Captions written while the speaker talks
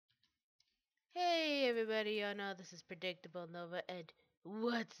everybody, y'all know this is PredictableNOVA, and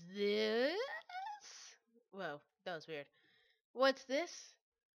what's this? Whoa, that was weird. What's this?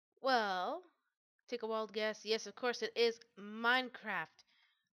 Well, take a wild guess. Yes, of course it is Minecraft.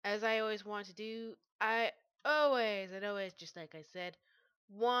 As I always want to do, I always, just like I said,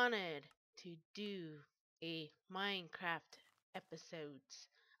 wanted to do a Minecraft episodes.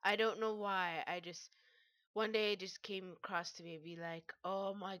 I don't know why, one day it just came across to me and be like,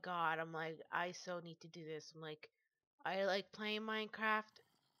 oh my god, I'm like, I so need to do this. I'm like, I like playing Minecraft,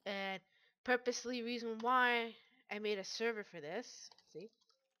 and purposely reason why I made a server for this, see,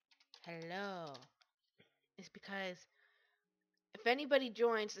 hello, is because if anybody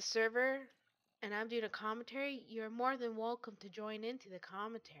joins the server and I'm doing a commentary, you're more than welcome to join into the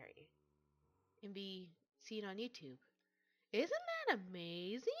commentary and be seen on YouTube. Isn't that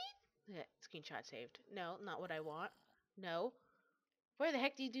amazing? Yeah, screenshot saved. No, not what I want. No. Where the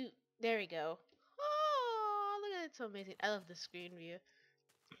heck do you do? There we go. Oh, look at it. It's so amazing. I love the screen view.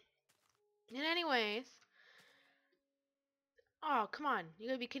 And anyways. Oh, come on. You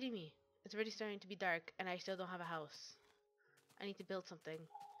gotta be kidding me. It's already starting to be dark and I still don't have a house. I need to build something.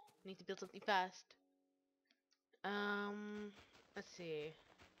 I need to build something fast. Let's see.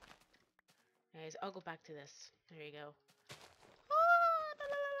 Anyways, I'll go back to this. There you go.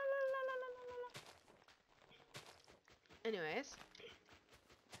 Anyways.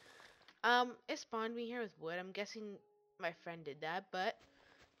 It spawned me here with wood. I'm guessing my friend did that, but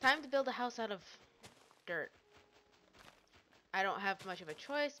time to build a house out of dirt. I don't have much of a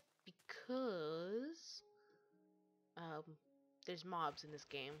choice because there's mobs in this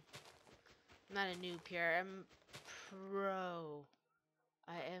game. I'm not a noob here. I'm pro.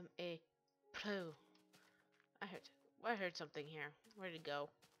 I am a pro. I heard something here. Where'd it go?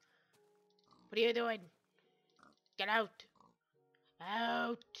 What are you doing? Get out!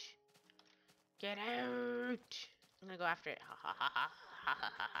 Out! Get out! I'm gonna go after it.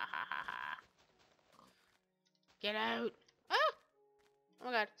 Get out! Ah! Oh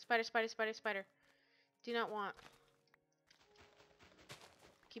my god. Spider, spider, spider, spider. Do not want.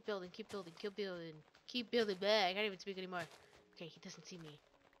 Keep building, keep building, keep building. Keep building back. I can't even speak anymore. Okay, he doesn't see me.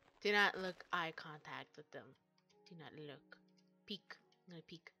 Do not look eye contact with them. Do not look. Peek. I'm gonna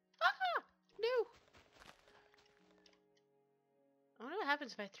peek. Ah! No! I wonder what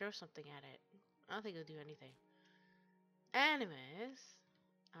happens if I throw something at it. I don't think it'll do anything. Anyways,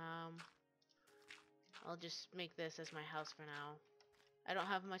 I'll just make this as my house for now. I don't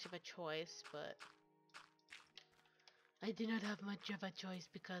have much of a choice, but I do not have much of a choice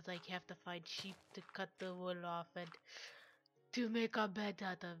because I have to find sheep to cut the wool off and to make a bed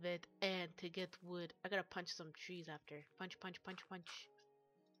out of it and to get wood. I gotta punch some trees after. Punch, punch, punch, punch.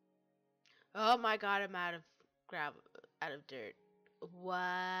 Oh my god, I'm out of out of dirt.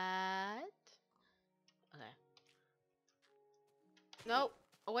 What? Okay. Nope.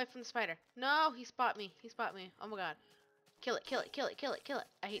 Away from the spider. No, he spot me. He spot me. Oh my god. Kill it, kill it, kill it, kill it, kill it.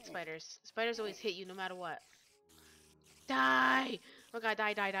 I hate spiders. Spiders always hit you no matter what. Die! Oh my god,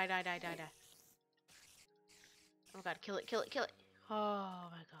 die, die, die, die, die, die, die. Oh my god, kill it, kill it, kill it. Oh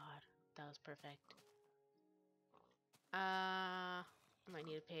my god. That was perfect. I might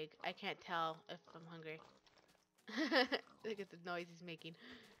need a pig. I can't tell if I'm hungry. Look at the noise he's making.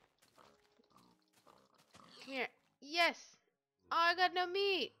 Come here. Yes! Oh, I got no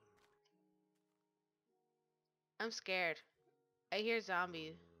meat! I'm scared. I hear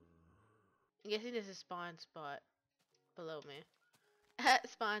zombies. I'm guessing there's a spawn spot below me.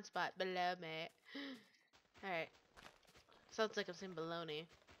 Spawn spot below me. Alright. Sounds like I'm saying baloney.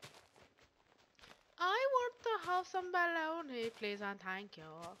 I want to have some baloney, please and thank you.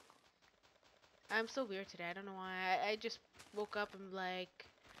 I'm so weird today. I don't know why. I just woke up and like,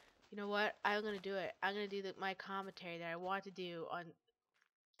 you know what? I'm gonna do it. I'm gonna do my commentary that I want to do on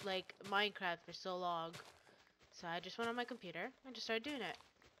like Minecraft for so long. So I just went on my computer and just started doing it.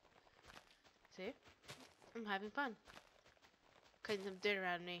 See? I'm having fun. Cutting some dirt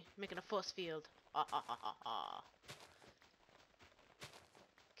around me, making a force field. Ah ah ah ah ah.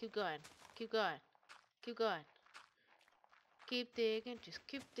 Keep going. Keep going. Keep going. Keep digging, just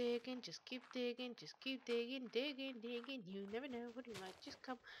keep digging, just keep digging, just keep digging, digging, digging. You never know what you might just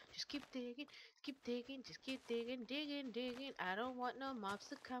come. Just keep digging, just keep digging, digging, digging. I don't want no mobs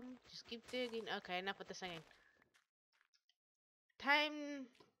to come. Just keep digging. Okay, enough with the singing. Time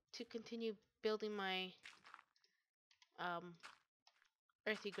to continue building my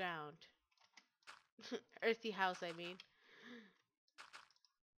earthy ground. Earthy house, I mean.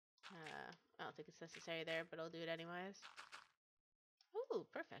 I don't think it's necessary there, but I'll do it anyways. Ooh,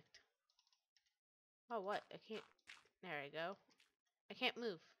 perfect. Oh, what? I can't. There I go. I can't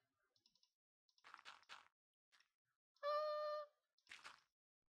move.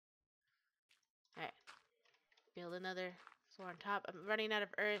 Build another floor on top. I'm running out of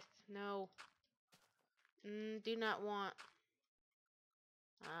earth. No. Do not want.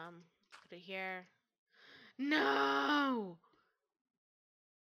 Put it here. No!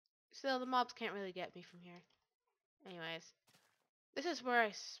 Still, the mobs can't really get me from here. Anyways, this is where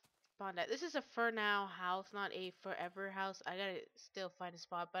I spawned at. This is a for now house, not a forever house. I gotta still find a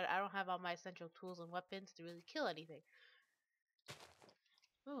spot, but I don't have all my essential tools and weapons to really kill anything.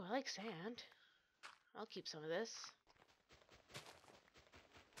 Ooh, I like sand. I'll keep some of this.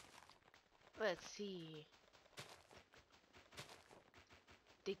 Let's see.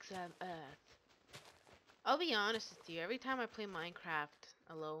 Dig some earth. I'll be honest with you, every time I play Minecraft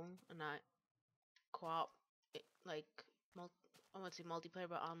alone and not co-op, like, I won't say multiplayer,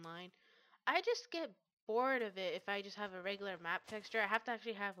 but online, I just get bored of it if I just have a regular map texture. I have to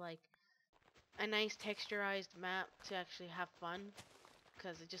actually have, like, a nice texturized map to actually have fun,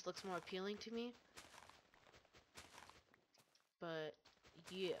 because it just looks more appealing to me. But,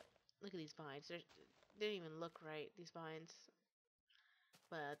 yeah, look at these vines. They don't even look right, these vines.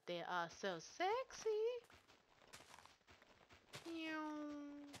 But they are so sexy.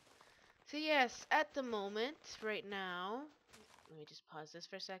 So yes, at the moment, right now, let me just pause this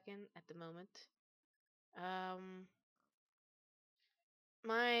for a second. At the moment,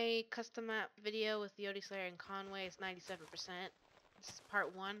 my custom map video with the Odie Slayer and Conway is 97%. This is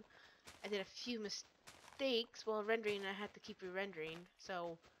part 1. I did a few mistakes while rendering and I had to keep re-rendering,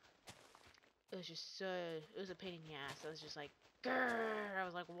 so it was just it was a pain in the ass. I was just like, grrr! I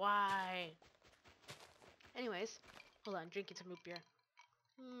was like, why? Anyways, hold on, drinking some root beer.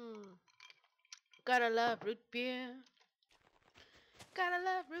 Gotta love root beer. Gotta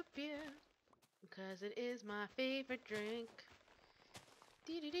love root beer. Because it is my favorite drink.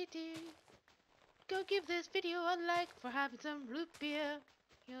 Dee. Go give this video a like for having some root beer.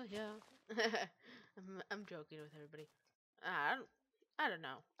 Yeah. I'm joking with everybody. I don't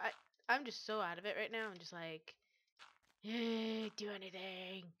know. I'm just so out of it right now. I'm just like, hey, do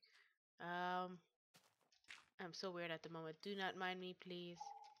anything. I'm so weird at the moment. Do not mind me, please.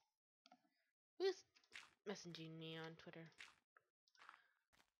 Who's messaging me on Twitter?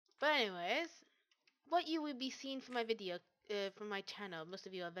 But anyways, what you will be seeing from my video, from my channel, most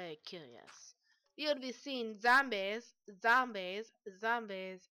of you are very curious. You'll be seeing zombies, zombies,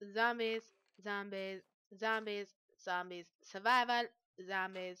 zombies, zombies, zombies, zombies, zombies, survival,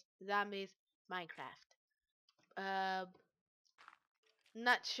 zombies, zombies, Minecraft.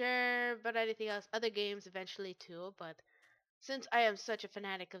 Not sure about anything else. Other games eventually too, but since I am such a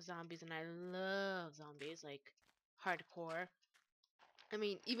fanatic of zombies and I love zombies, like hardcore. I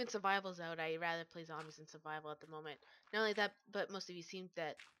mean, even survival's out. I rather play zombies than survival at the moment. Not only that, but most of you seem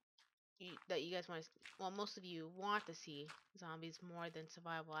that you guys want to. Well, most of you want to see zombies more than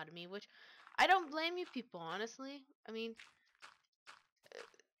survival out of me, which I don't blame you people. Honestly, I mean,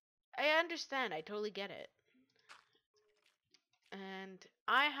 I understand. I totally get it. And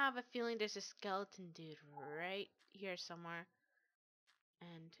I have a feeling there's a skeleton dude right here somewhere,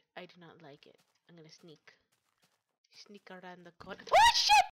 and I do not like it. I'm gonna sneak around the corner. Oh shit!